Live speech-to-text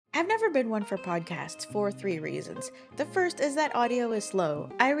I've never been one for podcasts for three reasons. The first is that audio is slow.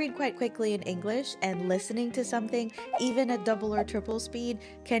 I read quite quickly in English, and listening to something, even at double or triple speed,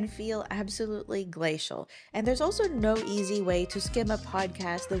 can feel absolutely glacial. And there's also no easy way to skim a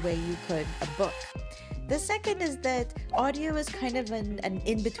podcast the way you could a book. The second is that audio is kind of an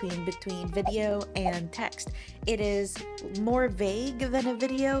in between video and text. It is more vague than a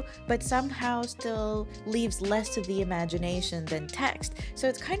video, but somehow still leaves less to the imagination than text. So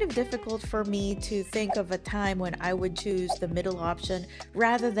it's kind of difficult for me to think of a time when I would choose the middle option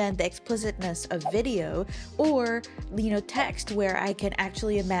rather than the explicitness of video or, text where I can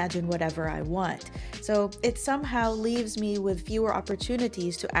actually imagine whatever I want. So it somehow leaves me with fewer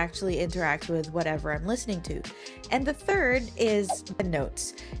opportunities to actually interact with whatever I'm listening to. And the third is the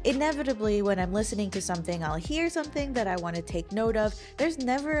notes. Inevitably, when I'm listening to something, I'll hear something that I want to take note of. There's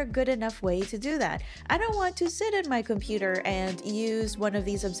never a good enough way to do that. I don't want to sit at my computer and use one of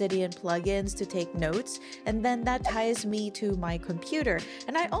these Obsidian plugins to take notes, and then that ties me to my computer.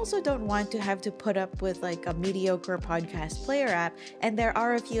 And I also don't want to have to put up with like a mediocre podcast player app, and there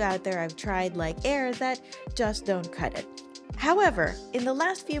are a few out there I've tried like Air that just don't cut it. However, in the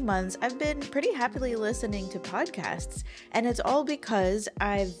last few months, I've been pretty happily listening to podcasts, and it's all because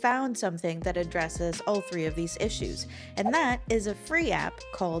I've found something that addresses all three of these issues, and that is a free app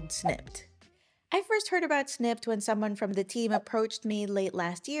called Snipd. I first heard about Snipd when someone from the team approached me late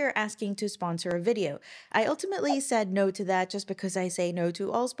last year asking to sponsor a video. I ultimately said no to that just because I say no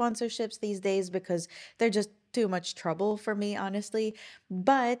to all sponsorships these days because they're just too much trouble for me, honestly.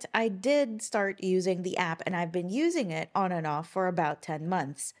 But I did start using the app and I've been using it on and off for about 10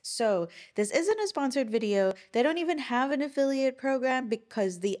 months. So this isn't a sponsored video. They don't even have an affiliate program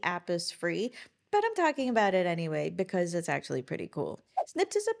because the app is free. But I'm talking about it anyway because it's actually pretty cool.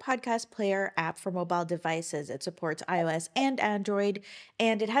 Snipd is a podcast player app for mobile devices. It supports iOS and Android,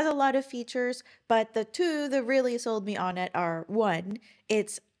 and it has a lot of features, but the two that really sold me on it are one,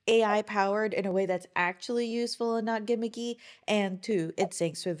 it's AI powered in a way that's actually useful and not gimmicky, and two, it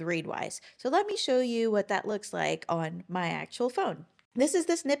syncs with Readwise. So let me show you what that looks like on my actual phone. This is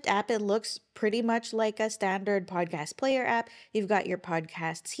the Snipd app. It looks pretty much like a standard podcast player app. You've got your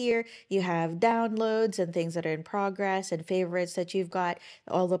podcasts here. You have downloads and things that are in progress and favorites that you've got.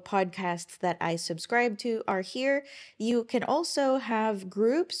 All the podcasts that I subscribe to are here. You can also have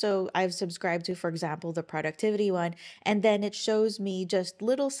groups. So I've subscribed to, for example, the productivity one, and then it shows me just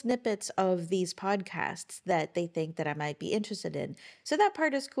little snippets of these podcasts that they think that I might be interested in. So that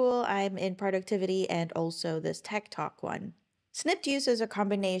part is cool. I'm in productivity and also this tech talk one. Snipd uses a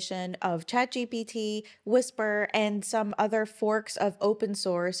combination of ChatGPT, Whisper, and some other forks of open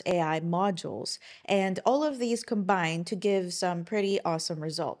source AI modules, and all of these combine to give some pretty awesome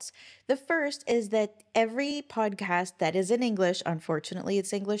results. The first is that every podcast that is in English, unfortunately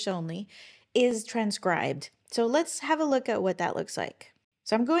it's English only, is transcribed. So let's have a look at what that looks like.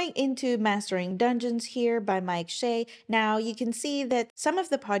 So I'm going into Mastering Dungeons here by Mike Shea. Now you can see that some of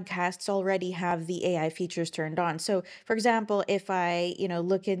the podcasts already have the AI features turned on. So for example, if I,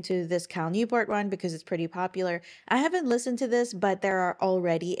 look into this Cal Newport one because it's pretty popular, I haven't listened to this, but there are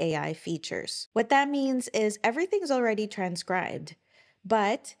already AI features. What that means is everything's already transcribed,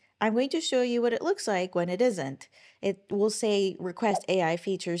 but I'm going to show you what it looks like when it isn't. It will say request AI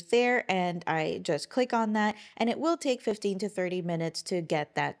features there, and I just click on that, and it will take 15 to 30 minutes to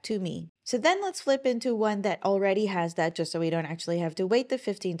get that to me. So then let's flip into one that already has that just so we don't actually have to wait the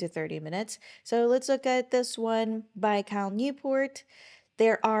 15 to 30 minutes. So let's look at this one by Cal Newport.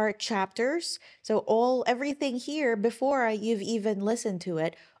 There are chapters. So everything here before you've even listened to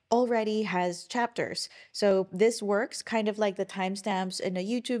it already has chapters. So this works kind of like the timestamps in a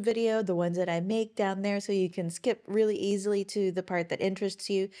YouTube video, the ones that I make down there, so you can skip really easily to the part that interests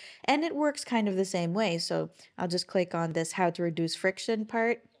you. And it works kind of the same way. So I'll just click on this how to reduce friction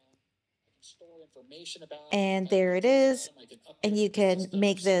part. And there it is. And you can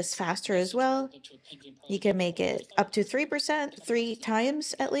make this faster as well. You can make it up to 3%, 3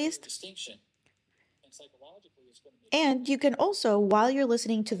 times at least. And you can also, while you're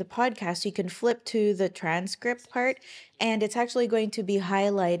listening to the podcast, you can flip to the transcript part, and it's actually going to be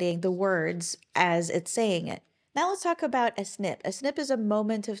highlighting the words as it's saying it. Now let's talk about a snip. A snip is a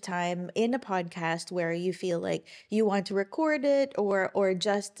moment of time in a podcast where you feel like you want to record it or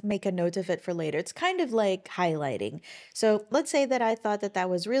just make a note of it for later. It's kind of like highlighting. So let's say that I thought that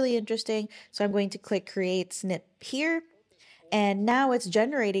was really interesting. So I'm going to click create snip here. And now it's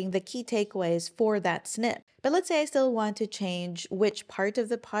generating the key takeaways for that snip. But let's say I still want to change which part of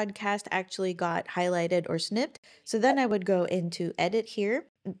the podcast actually got highlighted or snipped. So then I would go into edit here.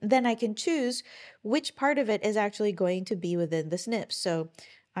 Then I can choose which part of it is actually going to be within the snip. So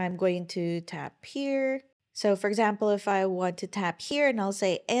I'm going to tap here. So for example, if I want to tap here and I'll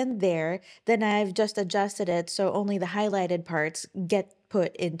say and there, then I've just adjusted it so only the highlighted parts get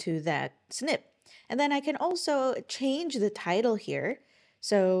put into that snip. And then I can also change the title here.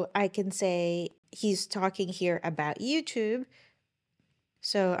 So I can say he's talking here about YouTube.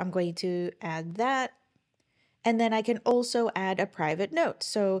 So I'm going to add that. And then I can also add a private note.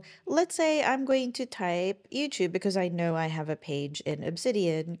 So let's say I'm going to type YouTube because I know I have a page in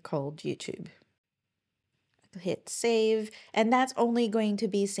Obsidian called YouTube. Hit save, and that's only going to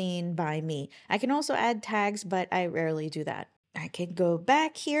be seen by me. I can also add tags, but I rarely do that. I can go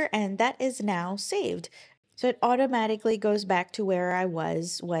back here, and that is now saved. So it automatically goes back to where I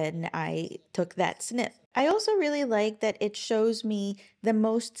was when I took that snip. I also really like that it shows me the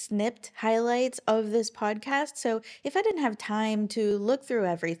most snipped highlights of this podcast. So if I didn't have time to look through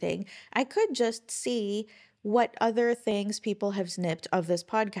everything, I could just see what other things people have snipped of this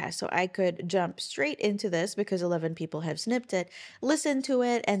podcast. So I could jump straight into this because 11 people have snipped it, listen to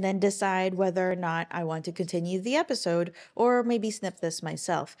it, and then decide whether or not I want to continue the episode or maybe snip this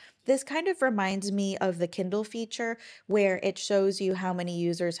myself. This kind of reminds me of the Kindle feature where it shows you how many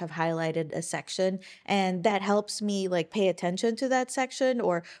users have highlighted a section, and that helps me like pay attention to that section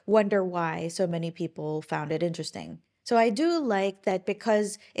or wonder why so many people found it interesting. So I do like that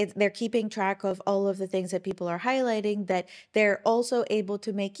because they're keeping track of all of the things that people are highlighting, that they're also able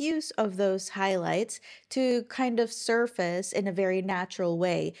to make use of those highlights to kind of surface in a very natural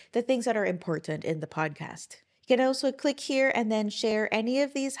way the things that are important in the podcast. You can also click here and then share any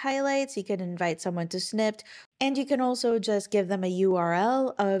of these highlights. You can invite someone to Snipd, and you can also just give them a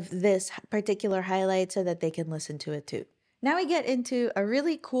URL of this particular highlight so that they can listen to it too. Now we get into a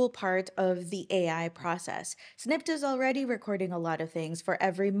really cool part of the AI process. Snipd is already recording a lot of things. For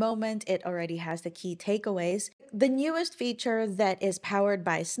every moment, it already has the key takeaways. The newest feature that is powered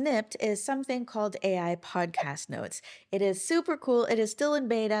by Snipd is something called AI Podcast Notes. It is super cool. It is still in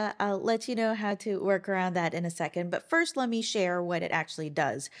beta. I'll let you know how to work around that in a second. But first, let me share what it actually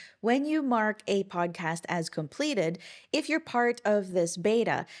does. When you mark a podcast as completed, if you're part of this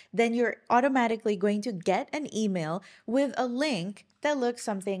beta, then you're automatically going to get an email with a link that looks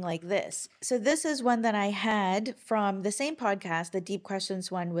something like this. So this is one that I had from the same podcast, the Deep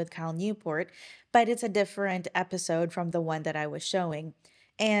Questions one with Cal Newport, but it's a different episode from the one that I was showing.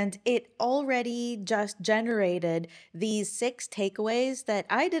 And it already just generated these 6 takeaways that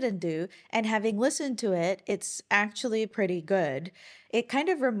I didn't do. And having listened to it, it's actually pretty good. It kind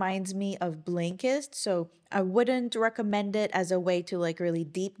of reminds me of Blinkist. So I wouldn't recommend it as a way to like really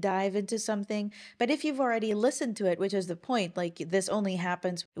deep dive into something. But if you've already listened to it, which is the point, like this only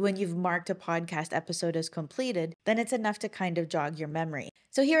happens when you've marked a podcast episode as completed, then it's enough to kind of jog your memory.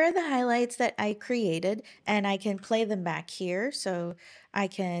 So here are the highlights that I created, and I can play them back here. So I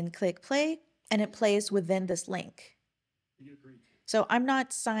can click play and it plays within this link. So I'm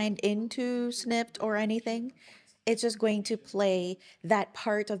not signed into Snipd or anything. It's just going to play that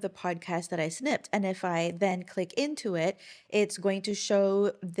part of the podcast that I snipped. And if I then click into it, it's going to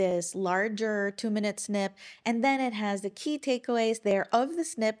show this larger 2-minute snip. And then it has the key takeaways there of the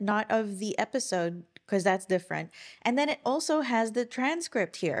snip, not of the episode, because that's different. And then it also has the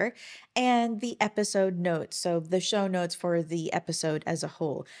transcript here and the episode notes. So the show notes for the episode as a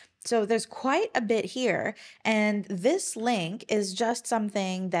whole. So there's quite a bit here, and this link is just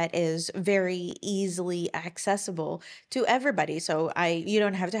something that is very easily accessible to everybody. So you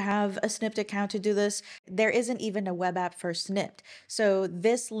don't have to have a Snipd account to do this. There isn't even a web app for Snipd. So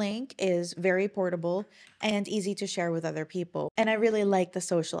this link is very portable and easy to share with other people. And I really like the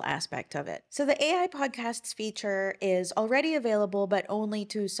social aspect of it. So the AI podcasts feature is already available, but only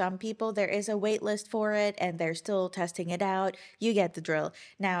to some people. There is a wait list for it, and they're still testing it out. You get the drill.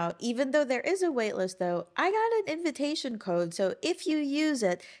 Now, even though there is a waitlist though, I got an invitation code. So if you use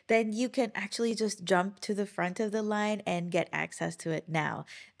it, then you can actually just jump to the front of the line and get access to it now.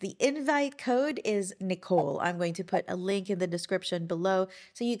 The invite code is Nicole. I'm going to put a link in the description below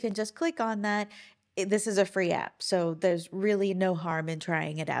so you can just click on that. This is a free app, so there's really no harm in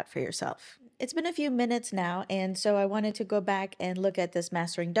trying it out for yourself. It's been a few minutes now, and so I wanted to go back and look at this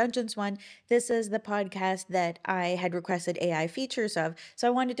Mastering Dungeons one. This is the podcast that I had requested AI features of, so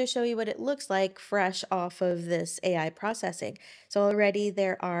I wanted to show you what it looks like fresh off of this AI processing. So already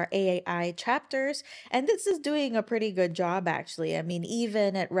there are AI chapters, and this is doing a pretty good job actually. I mean,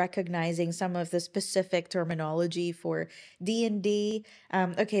 even at recognizing some of the specific terminology for D&D.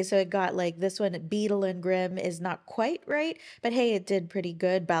 Okay, so it got like this one, Beetle and Grim is not quite right, but hey, it did pretty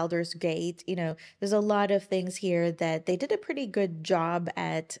good. Baldur's Gate, there's a lot of things here that they did a pretty good job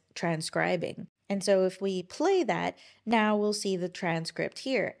at transcribing. And so if we play that, now we'll see the transcript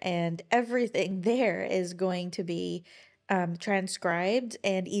here, and everything there is going to be transcribed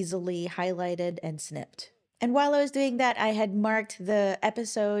and easily highlighted and snipped. And while I was doing that, I had marked the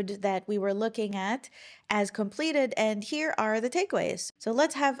episode that we were looking at as completed, and here are the takeaways. So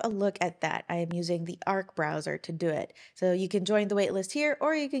let's have a look at that. I am using the Arc browser to do it. So you can join the waitlist here,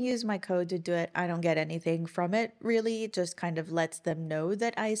 or you can use my code to do it. I don't get anything from it, really. It just kind of lets them know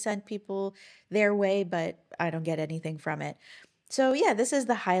that I sent people their way, but I don't get anything from it. So yeah, this is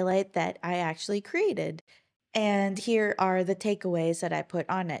the highlight that I actually created. And here are the takeaways that I put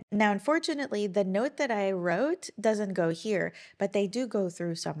on it. Now, unfortunately, the note that I wrote doesn't go here, but they do go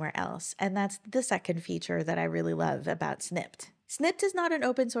through somewhere else. And that's the second feature that I really love about Snipd. Snipd is not an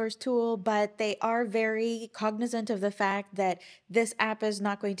open source tool, but they are very cognizant of the fact that this app is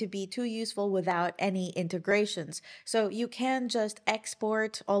not going to be too useful without any integrations. So you can just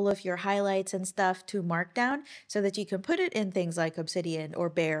export all of your highlights and stuff to Markdown so that you can put it in things like Obsidian or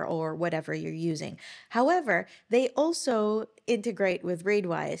Bear or whatever you're using. However, they also integrate with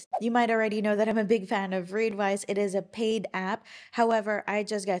Readwise. You might already know that I'm a big fan of Readwise. It is a paid app. However, I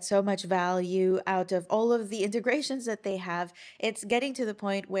just get so much value out of all of the integrations that they have. It's getting to the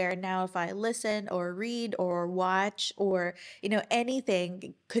point where now if I listen or read or watch or,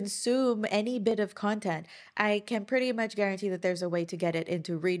 anything, consume any bit of content, I can pretty much guarantee that there's a way to get it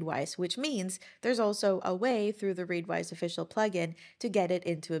into Readwise, which means there's also a way through the Readwise official plugin to get it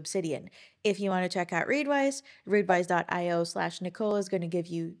into Obsidian. If you want to check out Readwise, readwise.io/Nicole is going to give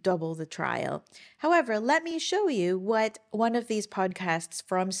you double the trial. However, let me show you what one of these podcasts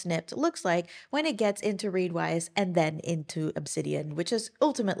from Snipd looks like when it gets into Readwise and then into Obsidian, which is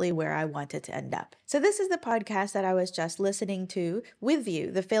ultimately where I want it to end up. So this is the podcast that I was just listening to with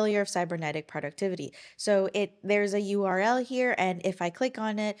you, The Failure of Cybernetic Productivity. So there's a URL here, and if I click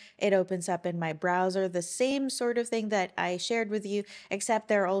on it, it opens up in my browser, the same sort of thing that I shared with you, except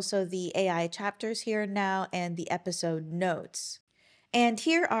there are also the AI chapters here now and the episode notes. And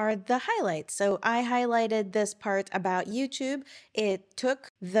here are the highlights. So I highlighted this part about YouTube. It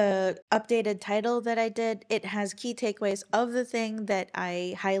took the updated title that I did. It has key takeaways of the thing that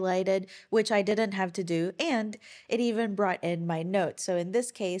I highlighted, which I didn't have to do. And it even brought in my notes. So in this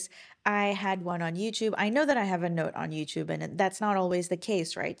case, I had one on YouTube. I know that I have a note on YouTube, and that's not always the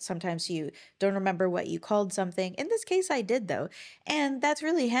case, right? Sometimes you don't remember what you called something. In this case, I did, though. And that's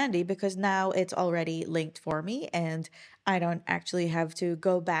really handy because now it's already linked for me, and I don't actually have to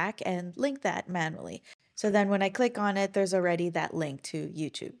go back and link that manually. So then when I click on it, there's already that link to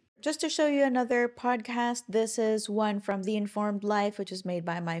YouTube. Just to show you another podcast, this is one from The Informed Life, which is made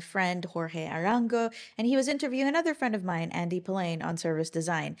by my friend Jorge Arango, and he was interviewing another friend of mine, Andy Pillane, on service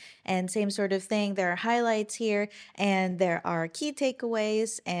design. And same sort of thing, there are highlights here, and there are key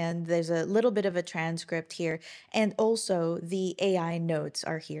takeaways, and there's a little bit of a transcript here, and also the AI notes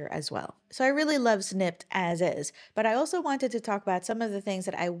are here as well. So I really love Snipd as is, but I also wanted to talk about some of the things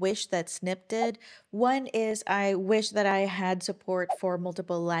that I wish that Snip did. One is I wish that I had support for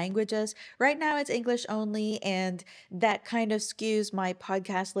multiple languages. Right now it's English only, and that kind of skews my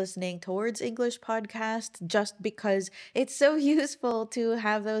podcast listening towards English podcasts just because it's so useful to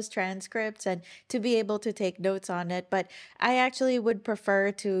have those transcripts and to be able to take notes on it. But I actually would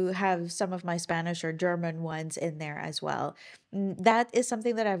prefer to have some of my Spanish or German ones in there as well. That is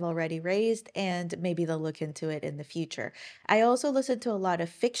something that I've already raised, and maybe they'll look into it in the future. I also listen to a lot of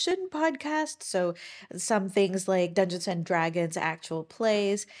fiction podcasts. So, some things like Dungeons and Dragons actual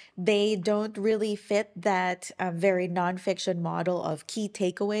plays, they don't really fit that very nonfiction model of key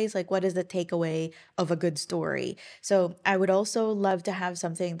takeaways. Like, what is the takeaway of a good story? So, I would also love to have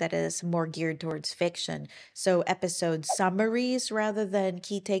something that is more geared towards fiction. So, episode summaries rather than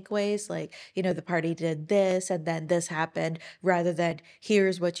key takeaways, like, the party did this and then this happened, rather than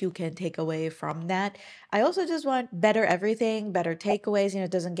here's what you can take away from that. I also just want better everything, better takeaways. It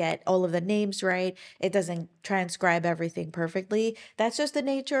doesn't get all of the names right. It doesn't transcribe everything perfectly. That's just the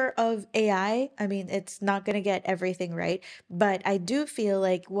nature of AI. I mean, it's not going to get everything right, but I do feel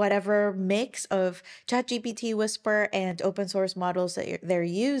like whatever mix of ChatGPT, Whisper, and open source models that they're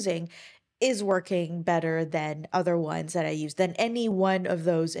using is working better than other ones that I use, than any one of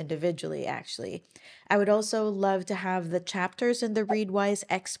those individually, actually. I would also love to have the chapters in the Readwise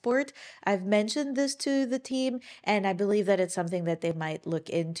export. I've mentioned this to the team, and I believe that it's something that they might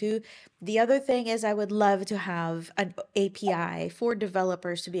look into. The other thing is, I would love to have an API for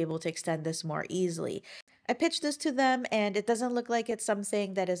developers to be able to extend this more easily. I pitched this to them, and it doesn't look like it's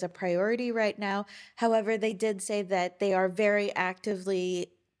something that is a priority right now. However, they did say that they are very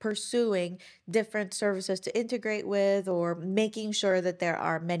actively pursuing different services to integrate with or making sure that there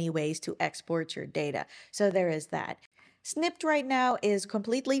are many ways to export your data. So there is that. Snipd right now is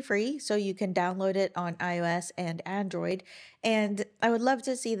completely free, so you can download it on iOS and Android. And I would love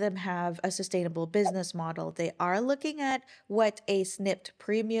to see them have a sustainable business model. They are looking at what a Snipd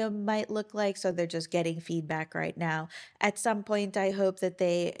premium might look like, so they're just getting feedback right now. At some point, I hope that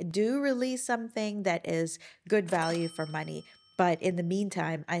they do release something that is good value for money. But in the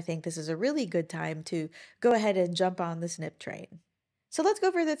meantime, I think this is a really good time to go ahead and jump on the Snip train. So let's go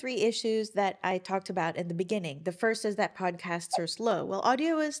over the three issues that I talked about in the beginning. The first is that podcasts are slow. Well,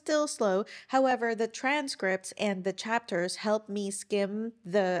 audio is still slow. However, the transcripts and the chapters help me skim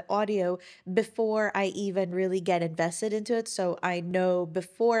the audio before I even really get invested into it. So I know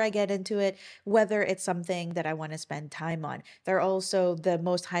before I get into it whether it's something that I want to spend time on. There are also the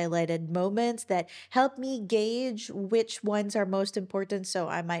most highlighted moments that help me gauge which ones are most important. So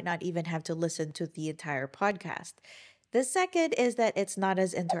I might not even have to listen to the entire podcast. The second is that it's not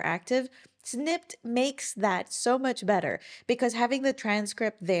as interactive. Snipd makes that so much better because having the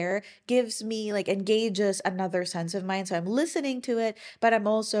transcript there gives me engages another sense of mine. So I'm listening to it, but I'm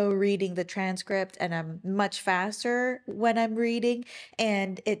also reading the transcript and I'm much faster when I'm reading.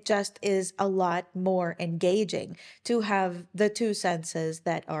 And it just is a lot more engaging to have the two senses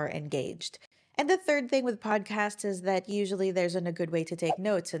that are engaged. And the third thing with podcasts is that usually there isn't a good way to take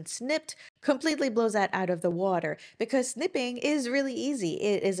notes, and Snipd completely blows that out of the water because snipping is really easy.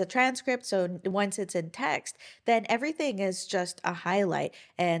 It is a transcript, so once it's in text, then everything is just a highlight,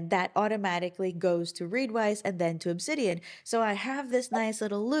 and that automatically goes to Readwise and then to Obsidian. So I have this nice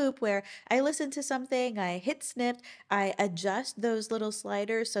little loop where I listen to something, I hit snip, I adjust those little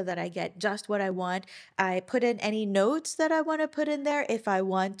sliders so that I get just what I want. I put in any notes that I want to put in there if I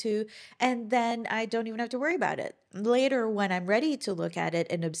want to, and then I don't even have to worry about it. Later, when I'm ready to look at it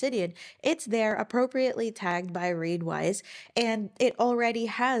in Obsidian, it's there appropriately tagged by Readwise, and it already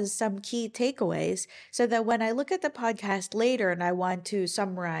has some key takeaways so that when I look at the podcast later and I want to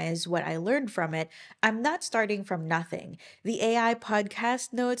summarize what I learned from it, I'm not starting from nothing. The AI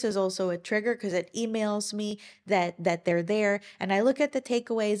podcast notes is also a trigger because it emails me that they're there, and I look at the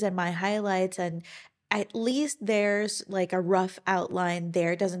takeaways and my highlights, and at least there's a rough outline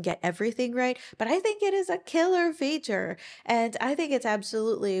there. It doesn't get everything right, but I think it is a killer feature, and I think it's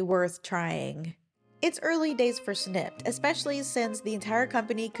absolutely worth trying. It's early days for Snipd, especially since the entire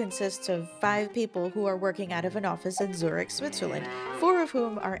company consists of 5 people who are working out of an office in Zurich, Switzerland, 4 of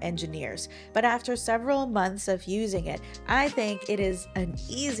whom are engineers. But after several months of using it, I think it is an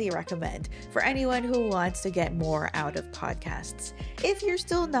easy recommend for anyone who wants to get more out of podcasts. If you're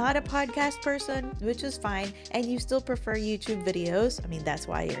still not a podcast person, which is fine, and you still prefer YouTube videos, I mean, that's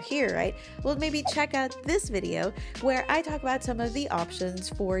why you're here, right? Well, maybe check out this video where I talk about some of the options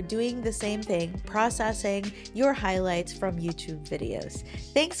for doing the same thing, processing your highlights from YouTube videos.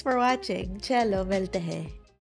 Thanks for watching. Chalo meltehe.